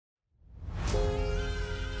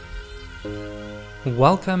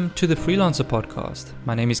Welcome to the Freelancer Podcast.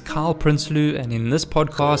 My name is Kyle Prinsloo, and in this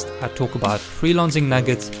podcast, I talk about freelancing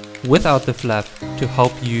nuggets without the fluff to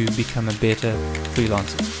help you become a better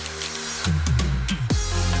freelancer.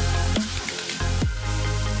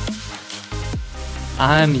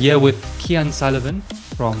 I'm here with Cian Sullivan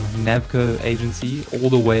from Navco.Agency,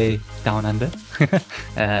 all the way down under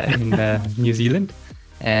in New Zealand.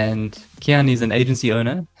 And Cian is an agency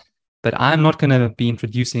owner. But I'm not going to be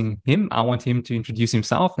introducing him. I want him to introduce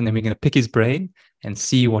himself, and then we're going to pick his brain and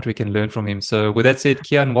see what we can learn from him. So with that said,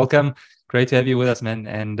 Cian, welcome. Great to have you with us, man.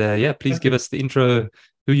 And please give us the intro,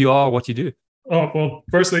 who you are, what you do. Oh, well,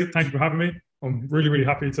 firstly, thank you for having me. I'm really, really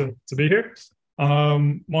happy to be here.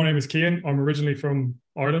 My name is Cian. I'm originally from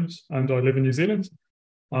Ireland, and I live in New Zealand.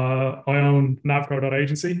 I own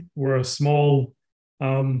Navco.Agency. We're a small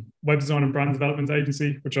web design and brand development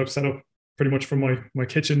agency, which I've set up pretty much from my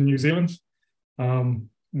kitchen in New Zealand.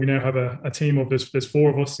 We now have a team of there's four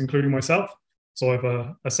of us, including myself. So I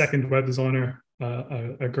have a second web designer,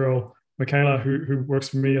 a girl, Michaela, who works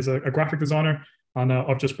for me as a graphic designer. And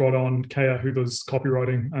I've just brought on Kaya, who does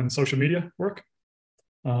copywriting and social media work.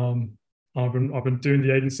 I've been doing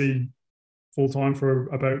the agency full time for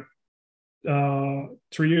about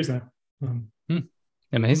 3 years now.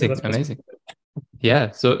 Amazing.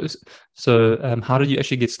 Yeah. So how did you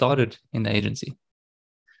actually get started in the agency?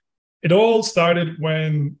 It all started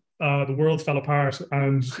when the world fell apart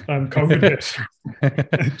and COVID hit.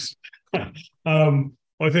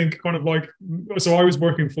 I think so I was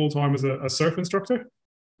working full time as a surf instructor.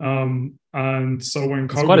 And so when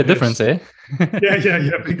COVID it's quite a difference, eh?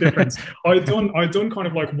 Yeah, big difference. I'd done kind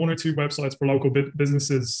of like one or two websites for local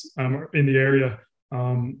businesses in the area.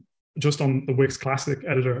 Just on the Wix Classic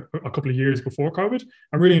editor a couple of years before COVID.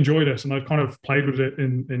 I really enjoyed it, and I've kind of played with it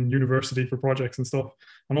in university for projects and stuff.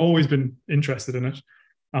 I've always been interested in it.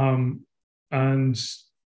 And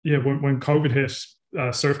yeah, when COVID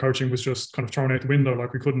hit, surf coaching was just kind of thrown out the window.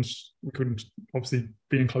 Like we couldn't obviously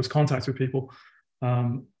be in close contact with people.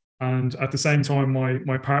 And at the same time,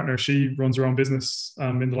 my partner, she runs her own business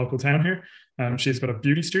in the local town here. She's got a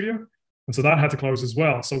beauty studio. And so that had to close as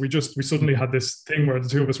well. So we suddenly had this thing where the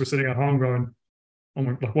two of us were sitting at home going, "Oh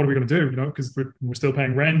my, like, what are we going to do?" You know, because we're still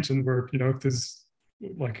paying rent, and there's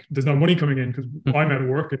no money coming in because I'm out of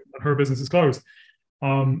work and her business is closed.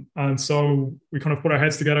 And so we kind of put our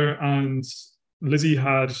heads together, and Lizzie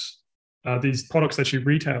had these products that she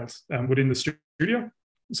retailed within the studio.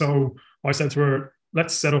 So I said to her,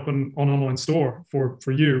 let's set up an online store for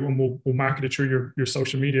you, and we'll market it through your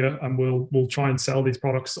social media, and we'll try and sell these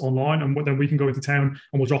products online, and then we can go into town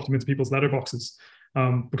and we'll drop them into people's letterboxes.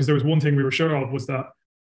 Because there was one thing we were sure of, was that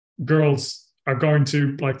girls are going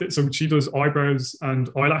to like this. So she does eyebrows and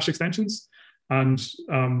eyelash extensions. And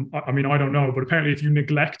I mean, I don't know, but apparently if you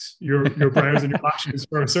neglect your brows and your lashes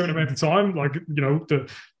for a certain amount of time,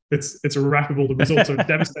 it's irreparable. The results are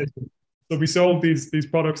devastating. So we sold these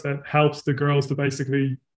products that helps the girls to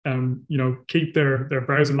basically, keep their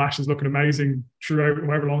brows and lashes looking amazing throughout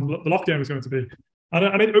however long the lockdown was going to be.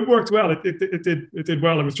 And it worked well. It did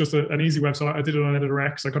well. It was just an easy website. I did it on Editor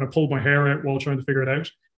X. I kind of pulled my hair out while trying to figure it out,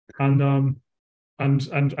 and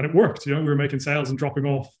it worked. You know, we were making sales and dropping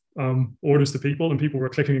off orders to people, and people were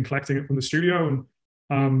clicking and collecting it from the studio.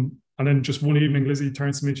 And then just one evening, Lizzie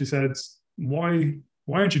turns to me and she said, "Why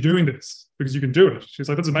aren't you doing this? Because you can do it." She's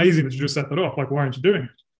like, "That's amazing that you just set that up. Like, why aren't you doing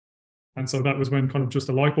it?" And so that was when kind of just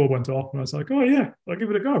a light bulb went off, and I was like, "Oh yeah, I'll give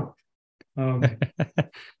it a go."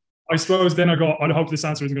 I suppose then I hope this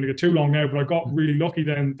answer isn't going to get too long now, but I got really lucky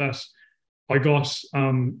then that I got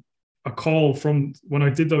a call from when I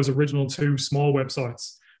did those original two small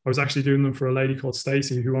websites. I was actually doing them for a lady called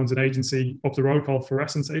Stacey, who owns an agency up the road called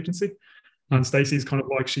Founder Agency. And Stacey's kind of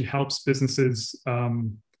like, she helps businesses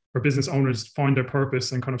or business owners find their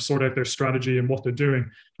purpose and kind of sort out their strategy and what they're doing.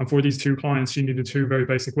 And for these two clients, she needed two very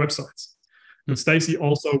basic websites. But Stacey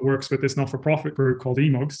also works with this not-for-profit group called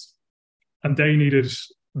eMugs, and they needed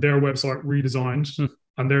their website redesigned.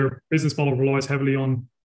 And their business model relies heavily on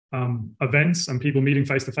events and people meeting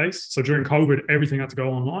face-to-face. So during COVID, everything had to go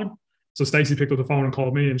online. So Stacey picked up the phone and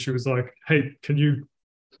called me, and she was like, "Hey, can you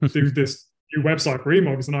do this new website for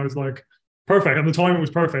eMugs?" And I was like, perfect. At the time, it was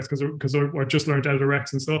perfect because I just learned Editor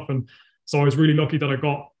X and stuff. And so I was really lucky that I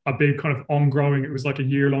got a big kind of ongoing, it was like a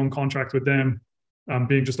year-long contract with them,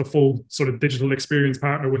 being just a full sort of digital experience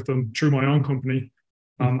partner with them through my own company.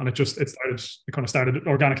 And it kind of started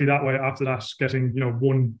organically that way. After that, getting,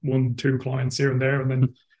 one, two clients here and there, and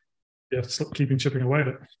then keeping chipping away at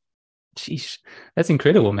it. Sheesh, that's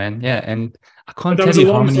incredible, man. Yeah, and I But can't that tell was a you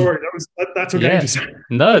how long many. story. That took Yeah, ages.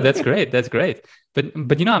 no, that's great. That's great. But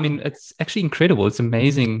I mean, it's actually incredible. It's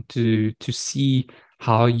amazing to see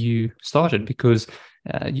how you started because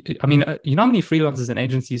I mean, you know how many freelancers and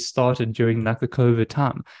agencies started during like the COVID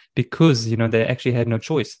time because they actually had no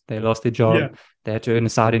choice. They lost their Yeah, job. They had to earn a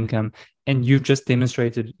side income, and you've just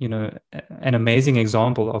demonstrated an amazing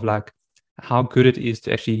example of like how good it is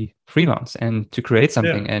to actually freelance and to create yeah,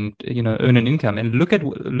 something and earn an income. And look at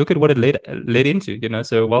what it led into.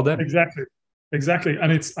 So well done. exactly, exactly.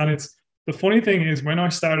 And it's the funny thing is when I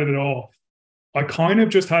started it off, I kind of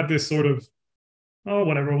just had this sort of, oh,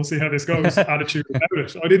 whatever, we'll see how this goes attitude about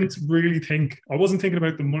it. I didn't really think, I wasn't thinking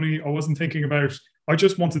about the money. I wasn't thinking about, I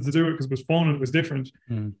just wanted to do it because it was fun and it was different.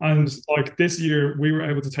 Mm. And like this year, we were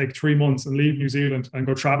able to take 3 months and leave New Zealand and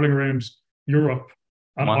go traveling around Europe.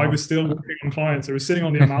 And I Wow. was still working on clients. I was sitting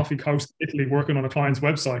on the Amalfi Coast, of Italy, working on a client's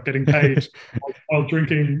website, getting paid while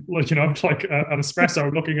drinking, like an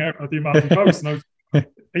espresso, looking out at the Amalfi Coast. And I was,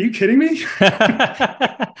 are you kidding me?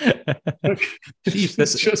 Like, Jeez,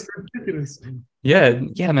 it's just ridiculous.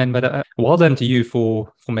 yeah, man. But well done to you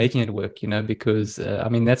for making it work. Because I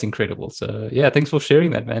mean that's incredible. So yeah, thanks for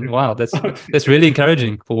sharing that, man. Wow, that's really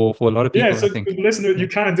encouraging for a lot of Yeah, people, I so think. listen, Yeah, you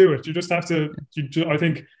can do it. You just have to. I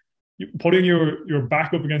think putting your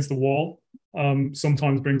back up against the wall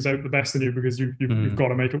sometimes brings out the best in you because you've mm, got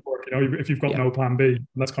to make it work. If you've got yeah, no plan B, and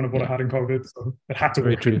that's kind of what I yeah. had in COVID, so it had to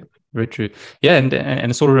Very work. true. Very true. Yeah, and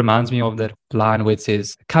it sort of reminds me of that line where it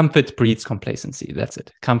says, "Comfort breeds complacency." That's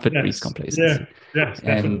it. Comfort breeds Yes, yeah, complacency. yes,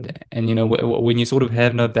 definitely. And when you sort of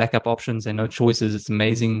have no backup options and no choices, it's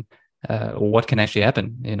amazing what can actually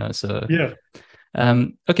happen. So Yeah,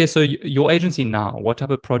 okay, so your agency now, what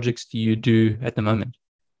type of projects do you do at the moment?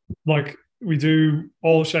 like we do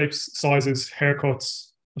all shapes, sizes, haircuts,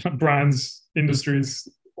 brands, Mm, industries.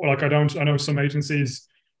 Like I know some agencies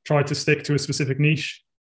try to stick to a specific niche.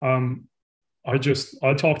 Um, I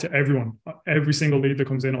talk to everyone, every single lead that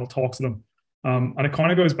comes in, I'll talk to them. And it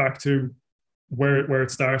kind of goes back to where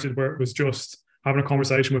it started, where it was just having a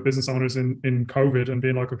conversation with business owners in COVID and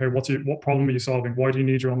being like, okay, what problem are you solving? Why do you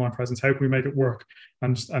need your online presence? How can we make it work?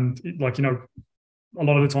 And like, a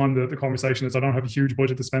lot of the time the conversation is I don't have a huge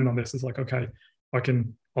budget to spend on this. It's like, okay,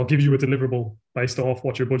 I'll give you a deliverable based off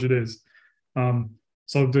what your budget is.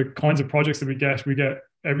 So the kinds of projects that we get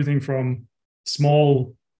everything from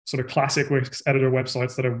small sort of classic Wix editor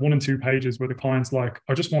websites that are 1 and 2 pages where the client's like,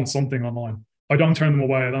 I just want something online. I don't turn them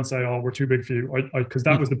away. I don't say, oh, we're too big for you. Because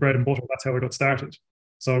that mm, was the bread and butter. That's how I got started.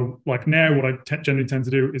 So like now what I generally tend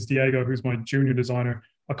to do is Diego, who's my junior designer,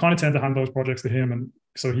 I kind of tend to hand those projects to him and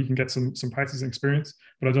so he can get some practice and experience,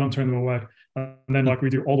 but I don't turn them away. And then mm, like we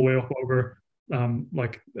do all the way up over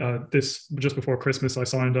this just before Christmas, I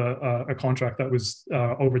signed a contract that was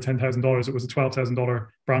over $10,000. It was a $12,000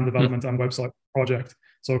 brand mm. development and website project.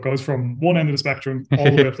 So it goes from one end of the spectrum all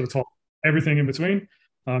the way up to the top, everything in between.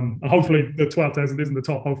 And hopefully the 12,000 isn't the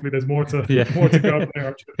top. Hopefully there's more to Yeah. more to go there.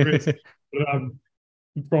 I'm sure there is.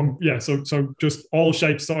 But, so just all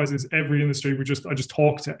shapes, sizes, every industry. I just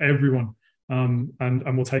talk to everyone, and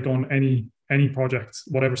we'll take on any project,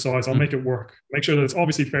 whatever size. I'll Mm. make it work. Make sure that it's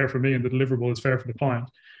obviously fair for me and the deliverable is fair for the client.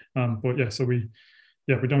 But yeah, so we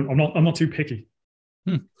don't. I'm not too picky.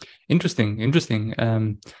 Hmm. Interesting.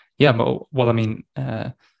 Yeah, but, well, I mean,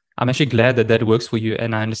 I'm actually glad that that works for you,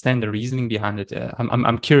 and I understand the reasoning behind it.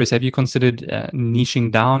 I'm curious. Have you considered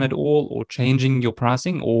niching down at all, or changing your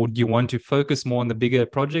pricing, or do you want to focus more on the bigger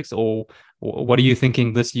projects, or what are you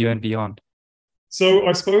thinking this year and beyond? So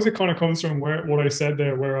I suppose it kind of comes from where what I said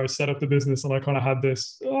there, where I set up the business and I kind of had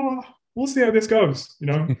this, oh, we'll see how this goes.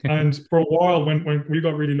 And for a while, when we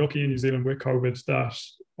got really lucky in New Zealand with COVID, that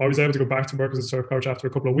I was able to go back to work as a surf coach after a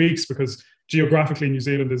couple of weeks because geographically New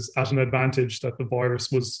Zealand is at an advantage that the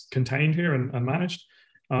virus was contained here and managed.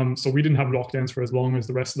 So we didn't have lockdowns for as long as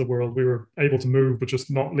the rest of the world. We were able to move, but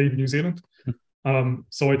just not leave New Zealand.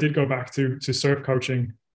 So I did go back to surf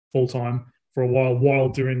coaching full time for a while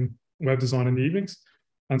doing web design in the evenings.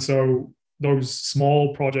 And so those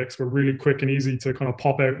small projects were really quick and easy to kind of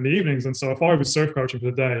pop out in the evenings. And so if I was surf coaching for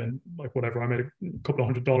the day and like whatever, I made a couple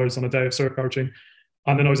of $100 on a day of surf coaching.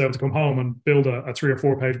 And then I was able to come home and build a 3 or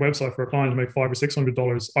 4 page website for a client and make $500 or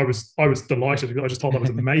 $600. I was delighted. I just thought that was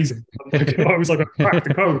amazing. I was like, I cracked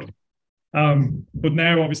the code. But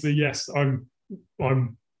now, obviously, yes, I've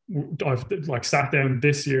like sat down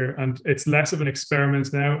this year, and it's less of an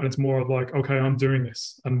experiment now, and it's more of like, okay, I'm doing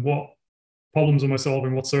this, and what problems am I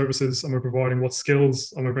solving? What services am I providing? What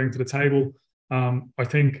skills am I bringing to the table?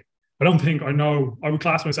 I don't think I know. I would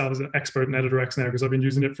class myself as an expert in Editor X now because I've been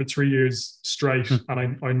using it for 3 years straight, Hmm.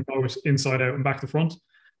 and I know it inside out and back to front.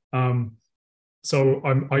 So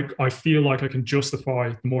I feel like I can justify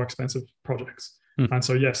the more expensive projects. And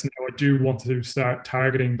so yes, now I do want to start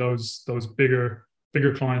targeting those bigger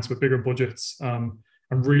clients with bigger budgets.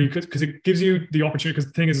 And really, because it gives you the opportunity. Because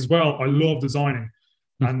the thing is, as well, I love designing,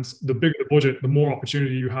 and the bigger the budget, the more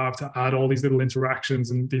opportunity you have to add all these little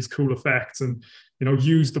interactions and these cool effects, and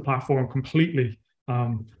use the platform completely.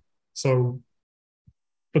 So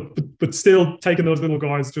but still taking those little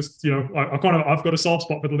guys, just I've got a soft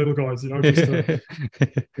spot for the little guys, just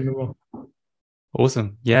to,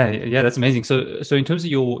 Awesome. Yeah, that's amazing. So in terms of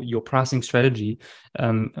your pricing strategy,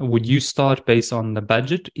 would you start based on the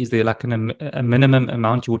budget? Is there like a minimum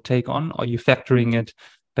amount you would take on? Are you factoring it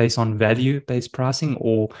based on value-based pricing,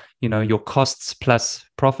 or your costs plus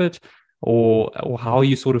profit, or how are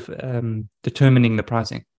you sort of determining the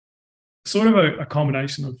pricing? Sort of a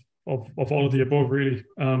combination of all of the above, really.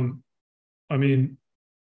 I mean,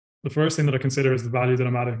 the first thing that I consider is the value that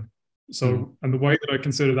I'm adding. So, and the way that I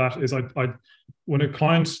consider that is I when a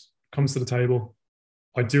client comes to the table,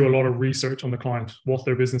 I do a lot of research on the client, what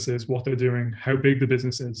their business is, what they're doing, how big the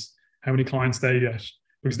business is, how many clients they get,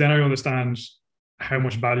 because then I understand how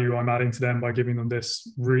much value I'm adding to them by giving them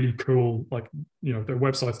this really cool, like, their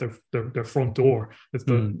websites, their front door. It's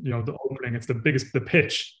the, the opening, it's the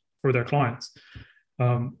pitch for their clients.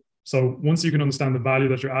 So once you can understand the value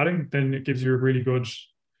that you're adding, then it gives you a really good,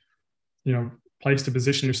 place to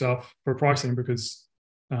position yourself for pricing. Because,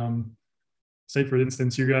 say for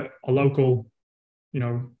instance, you get a local,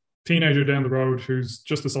 teenager down the road who's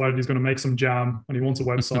just decided he's going to make some jam and he wants a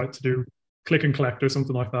website to do click and collect or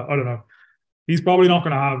something like that. I don't know. He's probably not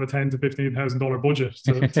going to have a $10,000 to $15,000 budget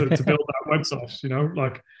to build that website.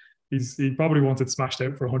 Like he probably wants it smashed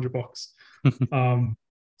out for $100.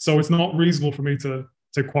 So it's not reasonable for me to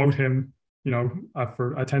quote him,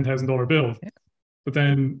 for a $10,000 build. But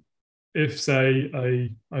then if, say, a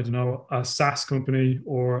SaaS company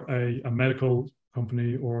or a medical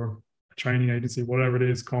company or a training agency, whatever it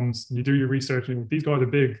is, comes and you do your research, and these guys are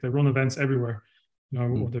big, they run events everywhere,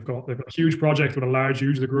 they've got a huge project with a large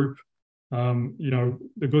user group.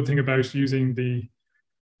 The good thing about using the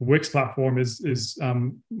Wix platform is a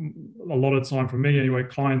lot of the time, for me anyway,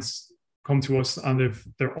 clients come to us and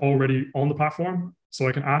they're already on the platform. So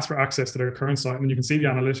I can ask for access to their current site, and you can see the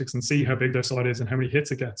analytics and see how big their site is and how many hits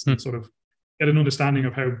it gets, and sort of get an understanding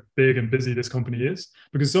of how big and busy this company is.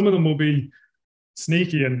 Because some of them will be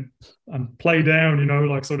sneaky and play down,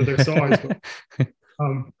 like sort of their size. But,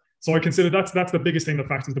 so I consider that's the biggest thing that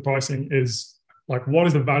factors the pricing, is like, what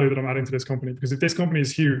is the value that I'm adding to this company? Because if this company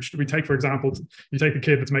is huge, we take, for example, you take the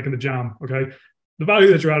kid that's making the jam, okay? The value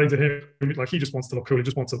that you're adding to him, like, he just wants to look cool, he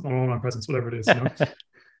just wants an online presence, whatever it is,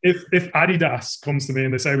 If Adidas comes to me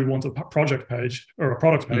and they say we want a project page or a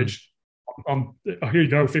product page, here you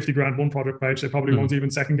go, 50 grand, one product page, they probably won't even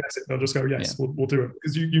second guess it. They'll just go, yes, we'll do it.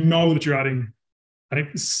 Because you know that you're adding an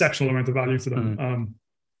exceptional amount of value to them.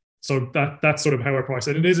 So that's sort of how I price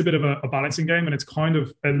it. It is a bit of a balancing game, and it's kind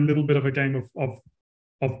of a little bit of a game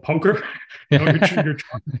of poker. You're trying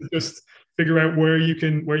to just figure out where you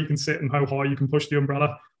can sit and how high you can push the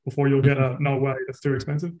umbrella before you'll get a no way, that's too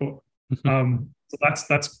expensive. But so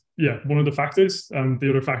that's one of the factors. The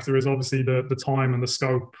other factor is obviously the time and the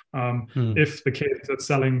scope. If the kid that's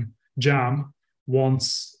selling jam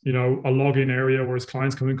wants a login area where his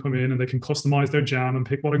clients come in and they can customize their jam and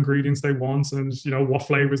pick what ingredients they want and what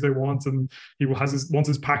flavors they want, and he wants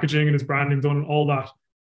his packaging and his branding done and all that,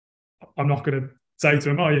 I'm not going to say to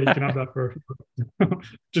him, oh yeah, you can have that for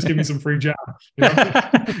just give me some free jam.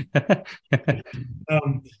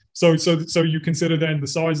 So you consider then the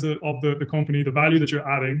size of the company, the value that you're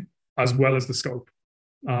adding, as well as the scope,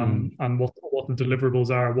 and what the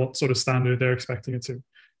deliverables are, what sort of standard they're expecting it to.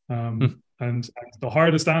 And the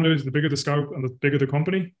higher the standards, the bigger the scope, and the bigger the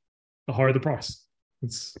company, the higher the price.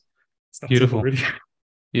 It's beautiful, simple, really.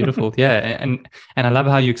 Beautiful. Yeah, and I love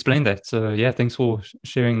how you explained that. So yeah, thanks for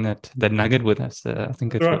sharing that nugget with us. I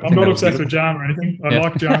think it's I'm not obsessed with jam or anything. I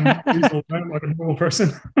like jam like a normal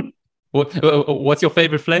person. What's your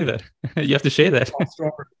favorite flavor? You have to share that.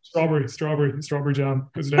 Strawberry jam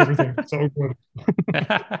is everything. So good.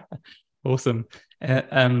 Awesome.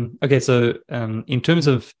 Okay, so in terms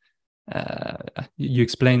of you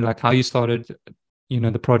explained like how you started,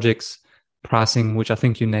 the project's pricing, which I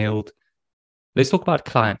think you nailed. Let's talk about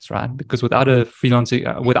clients, right? Because without a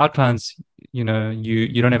freelancer, without clients, you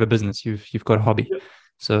don't have a business. You've got a hobby.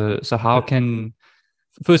 So how can,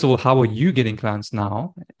 first of all, how are you getting clients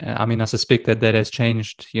now? I mean, I suspect that has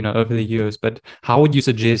changed, over the years. But how would you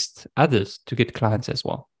suggest others to get clients as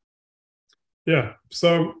well? Yeah.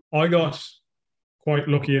 So I got quite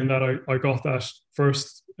lucky in that I got that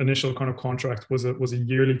first initial kind of contract was a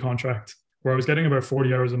yearly contract where I was getting about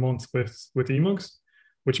 40 hours a month with eMugs,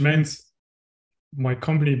 which meant my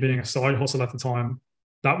company being a side hustle at the time,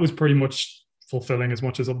 that was pretty much fulfilling as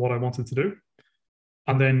much as what I wanted to do.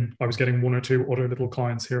 And then I was getting one or two other little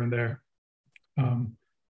clients here and there,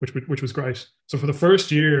 which was great. So for the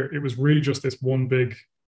first year, it was really just this one big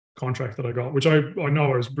contract that I got, which I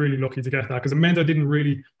know I was really lucky to get that, because it meant I didn't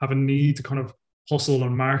really have a need to kind of hustle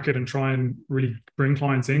and market and try and really bring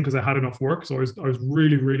clients in, because I had enough work. So I was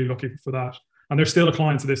really, really lucky for that. And they're still a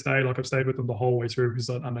client to this day. Like, I've stayed with them the whole way through,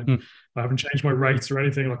 and I haven't changed my rates or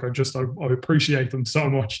anything. Like, I appreciate them so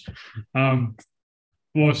much.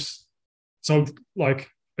 But so, like,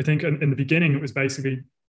 I think in the beginning, it was basically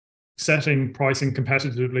setting pricing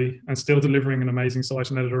competitively and still delivering an amazing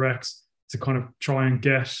site on EditorX to kind of try and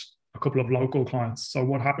get a couple of local clients. So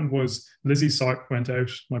what happened was Lizzie's site went out,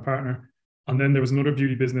 my partner, and then there was another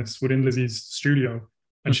beauty business within Lizzie's studio,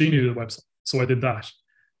 and she needed a website. So I did that.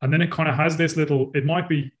 And then it kind of has this little, it might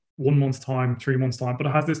be 1 month's time, 3 months' time, but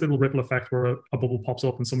it has this little ripple effect where a bubble pops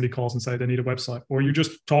up and somebody calls and say they need a website. Or you're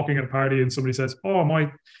just talking at a party and somebody says, oh,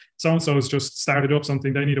 my so-and-so has just started up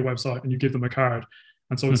something, they need a website, and you give them a card.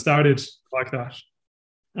 And so it started like that.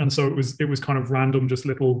 And so it was kind of random, just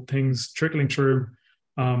little things trickling through,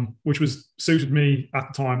 which was suited me at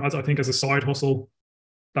the time. As I think as a side hustle,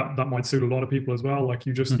 that might suit a lot of people as well. Like,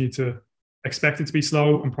 you just need to expect it to be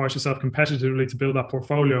slow and price yourself competitively to build that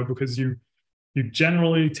portfolio, because you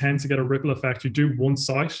generally tend to get a ripple effect. You do one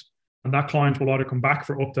site and that client will either come back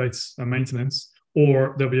for updates and maintenance,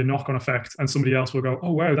 or there'll be a knock-on effect and somebody else will go,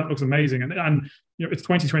 oh, wow, that looks amazing. And you know, it's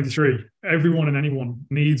 2023. Everyone and anyone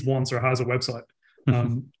needs, wants, or has a website.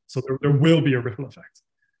 So there will be a ripple effect.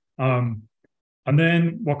 And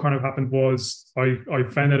then what kind of happened was I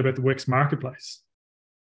found out about the Wix marketplace.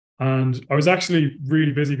 And I was actually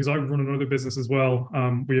really busy because I run another business as well.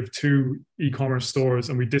 We have 2 e-commerce stores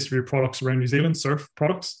and we distribute products around New Zealand, surf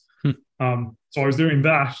products. So I was doing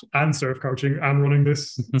that and surf coaching and running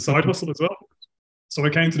this side hustle as well. So I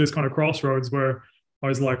came to this kind of crossroads where I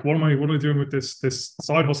was like, what am I doing with this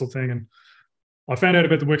side hustle thing? And I found out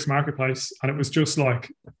about the Wix marketplace, and it was just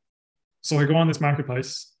like, so I go on this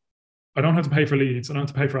marketplace. I don't have to pay for leads. I don't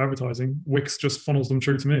have to pay for advertising. Wix just funnels them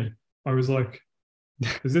through to me. I was like,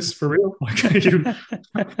 is this for real? Like, it's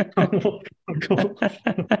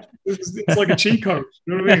like a cheat code.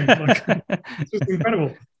 You know what I mean? Like, it's just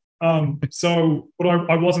incredible. But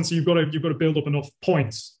I wasn't. So you've got to build up enough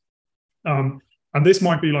points. And this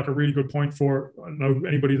might be like a really good point for, I don't know,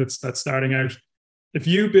 anybody that's starting out. If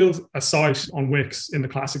you build a site on Wix in the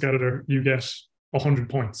classic editor, you get 100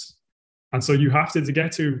 points. And so you have to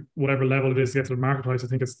get to whatever level it is to get to the marketplace. I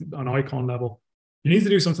think it's an icon level. You need to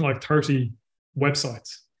do something like 30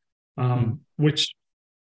 websites, which,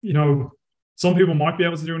 you know, some people might be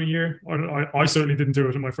able to do in a year. I certainly didn't do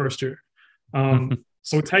it in my first year.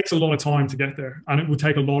 So it takes a lot of time to get there, and it would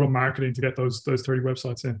take a lot of marketing to get those 30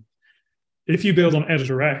 websites in. If you build on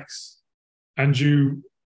EditorX and you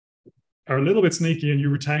are a little bit sneaky and you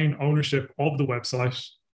retain ownership of the website,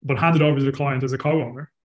 but hand it over to the client as a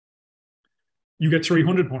co-owner, you get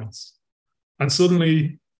 300 points. And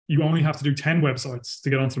suddenly you only have to do 10 websites to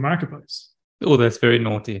get onto the marketplace. Oh, that's very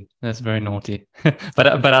naughty. That's very naughty. but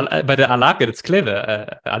I like it. It's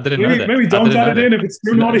clever. I didn't know that. Maybe don't add it in if it's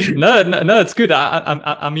too naughty. No, it's good.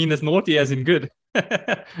 I mean, it's naughty as in good.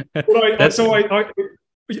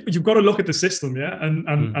 You've got to look at the system, yeah. And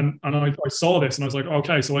I saw this and I was like,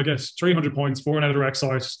 okay, so I get 300 points for an EditorX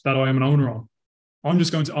site that I am an owner on. I'm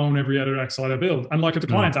just going to own every EditorX site I build. And like, if the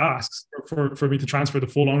client asks for me to transfer the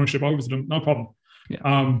full ownership over to them, no problem.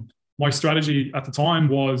 Yeah. My strategy at the time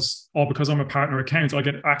was, because I'm a partner account, I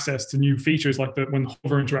get access to new features like when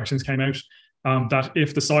hover interactions came out, that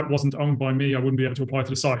if the site wasn't owned by me, I wouldn't be able to apply to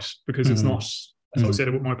the site because it's not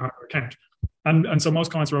associated with my partner account. And so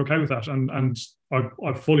most clients are okay with that. And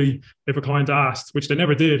I fully, if a client asked, which they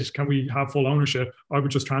never did, can we have full ownership? I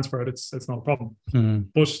would just transfer it. It's not a problem.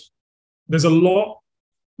 But there's a lot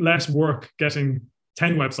less work getting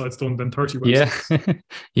 10 websites done than 30 websites.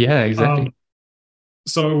 Yeah, exactly.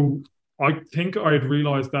 So I think I had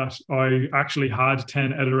realized that I actually had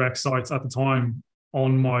 10 EditorX sites at the time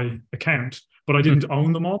on my account, but I didn't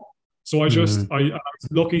own them all. So I was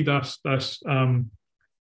lucky that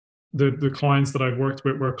the clients that I'd worked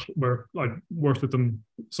with were I worked with them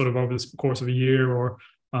sort of over the course of a year, or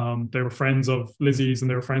they were friends of Lizzie's and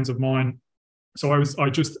they were friends of mine. So I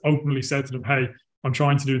just openly said to them, hey, I'm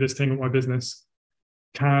trying to do this thing with my business.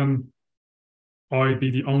 Can I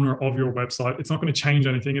be the owner of your website? It's not going to change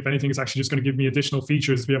anything. If anything, it's actually just going to give me additional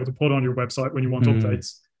features to be able to put on your website when you want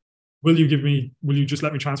updates. will you just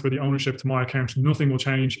let me transfer the ownership to my account? Nothing will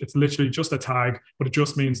change. It's literally just a tag, but it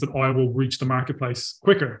just means that I will reach the marketplace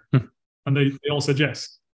quicker. And they all said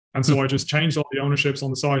yes. And so I just changed all the ownerships on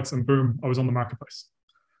the sites, and boom, I was on the marketplace.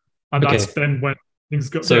 And that's then when things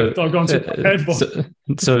go. So, I've gone to my head.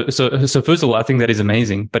 So first of all, I think that is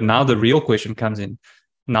amazing. But now the real question comes in.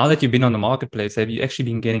 Now that you've been on the marketplace, have you actually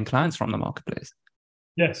been getting clients from the marketplace?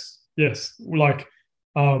 Yes. Like,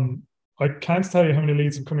 I can't tell you how many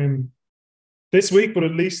leads have come in this week, but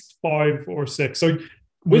at least 5 or 6. So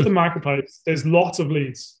with the marketplace, there's lots of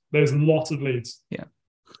leads. Yeah.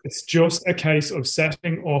 It's just a case of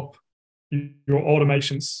setting up your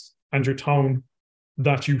automations and your tone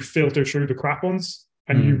that you filter through the crap ones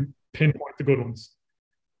and you pinpoint the good ones.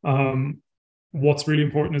 What's really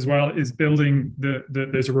important as well is building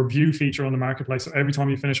there's a review feature on the marketplace. So every time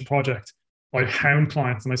you finish a project, I hound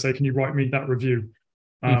clients and I say, can you write me that review?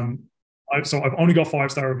 So I've only got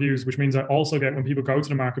 5-star reviews, which means I also get, when people go to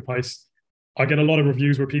the marketplace, I get a lot of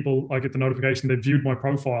reviews where I get the notification they've viewed my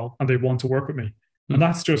profile and they want to work with me. And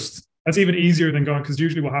that's even easier than going, because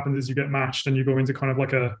usually what happens is you get matched and you go into kind of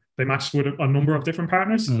like they matched with a number of different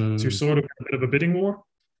partners. So you're sort of a bit of a bidding war.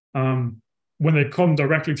 When they come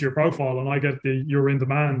directly to your profile and I get the you're in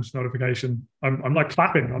demand notification, I'm like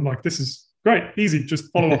clapping. I'm like, this is great, easy, just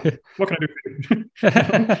follow up. What can I do for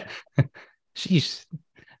you? Sheesh.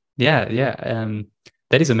 Yeah.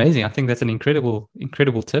 That is amazing. I think that's an incredible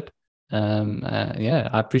tip. I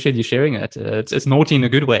appreciate you sharing it. It's naughty in a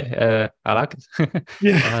good way. I like it.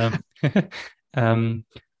 Yeah.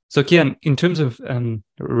 So Cian, in terms of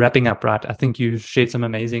wrapping up, right? I think you shared some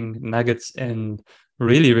amazing nuggets and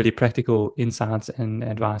really, really practical insights and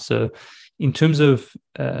advice. So in terms of,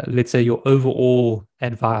 let's say, your overall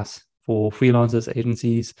advice for freelancers,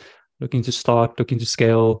 agencies looking to start, looking to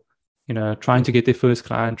scale, trying to get their first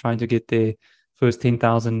client, trying to get their first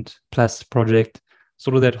 10,000 plus project,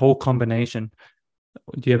 sort of that whole combination.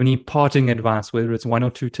 Do you have any parting advice, whether it's 1 or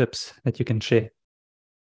 2 tips that you can share?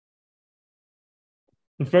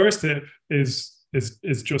 The first tip is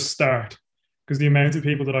just start, because the amount of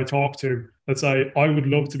people that I talk to that say, I would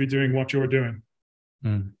love to be doing what you're doing.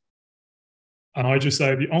 And I just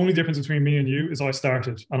say, the only difference between me and you is I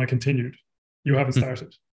started and I continued. You haven't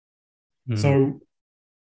started. So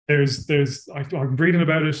I'm reading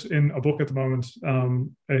about it in a book at the moment.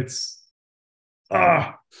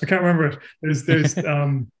 I can't remember it.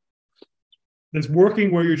 There's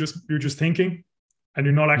working where you're just thinking and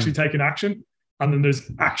you're not actually taking action. And then there's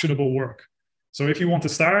actionable work. So if you want to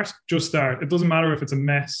start, just start. It doesn't matter if it's a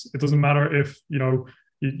mess. It doesn't matter if, you don't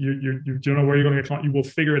know where you're going to get client. You will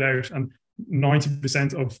figure it out. And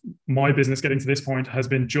 90% of my business getting to this point has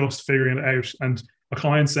been just figuring it out. And a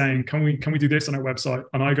client saying, can we do this on our website?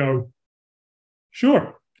 And I go,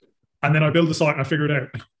 sure. And then I build the site and I figure it out.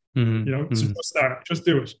 So just start, just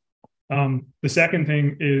do it. The second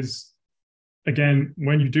thing is, again,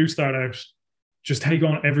 when you do start out, just take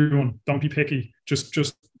on everyone. Don't be picky. Just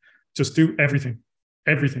do everything.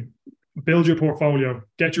 Build your portfolio.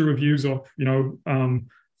 Get your reviews up.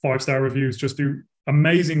 5-star reviews. Just do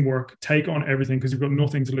amazing work. Take on everything, because you've got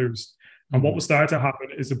nothing to lose. And what will start to happen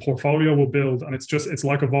is the portfolio will build, and it's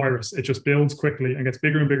like a virus. It just builds quickly and gets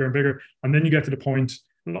bigger and bigger and bigger. And then you get to the point.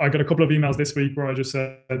 I got a couple of emails this week where I just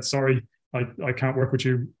said, sorry, I can't work with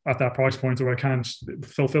you at that price point, or I can't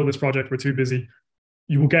fulfill this project. We're too busy.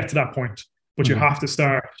 You will get to that point. But you have to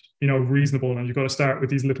start, reasonable, and you've got to start with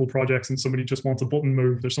these little projects, and somebody just wants a button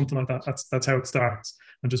moved or something like that. That's how it starts,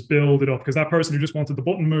 and just build it up. Because that person who just wanted the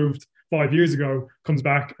button moved 5 years ago comes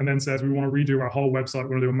back and then says, we want to redo our whole website. We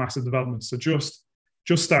want to do a massive development. So just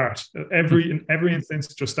start. In every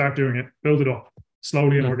instance, just start doing it. Build it up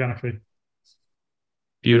slowly and organically.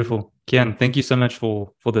 Beautiful. Cian, thank you so much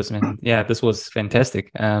for this, man. Yeah, this was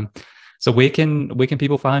fantastic. So where can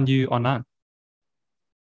people find you online?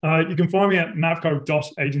 You can find me at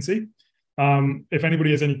Navco.Agency. If anybody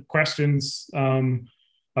has any questions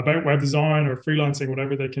about web design or freelancing,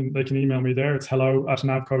 whatever, they can email me there. It's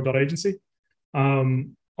hello@Navco.Agency. I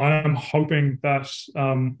am hoping that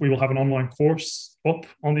we will have an online course up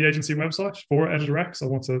on the agency website for Editor X.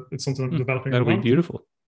 It's something I'm developing. That'll be beautiful.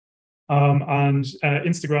 And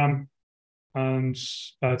Instagram, and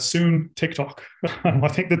soon TikTok. I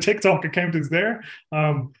think the TikTok account is there.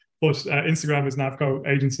 But Instagram is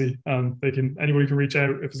Navco.Agency. Anybody can reach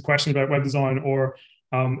out if there's a question about web design, or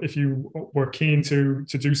if you were keen to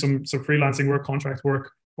do some freelancing work, contract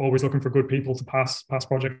work. Always looking for good people to pass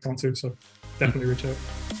projects on to. So definitely reach out.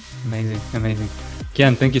 Amazing.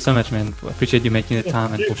 Cian, thank you so much, man. I appreciate you making the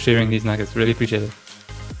time and for sharing these nuggets. Really appreciate it.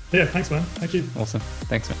 Yeah, thanks, man. Thank you. Awesome.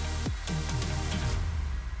 Thanks, man.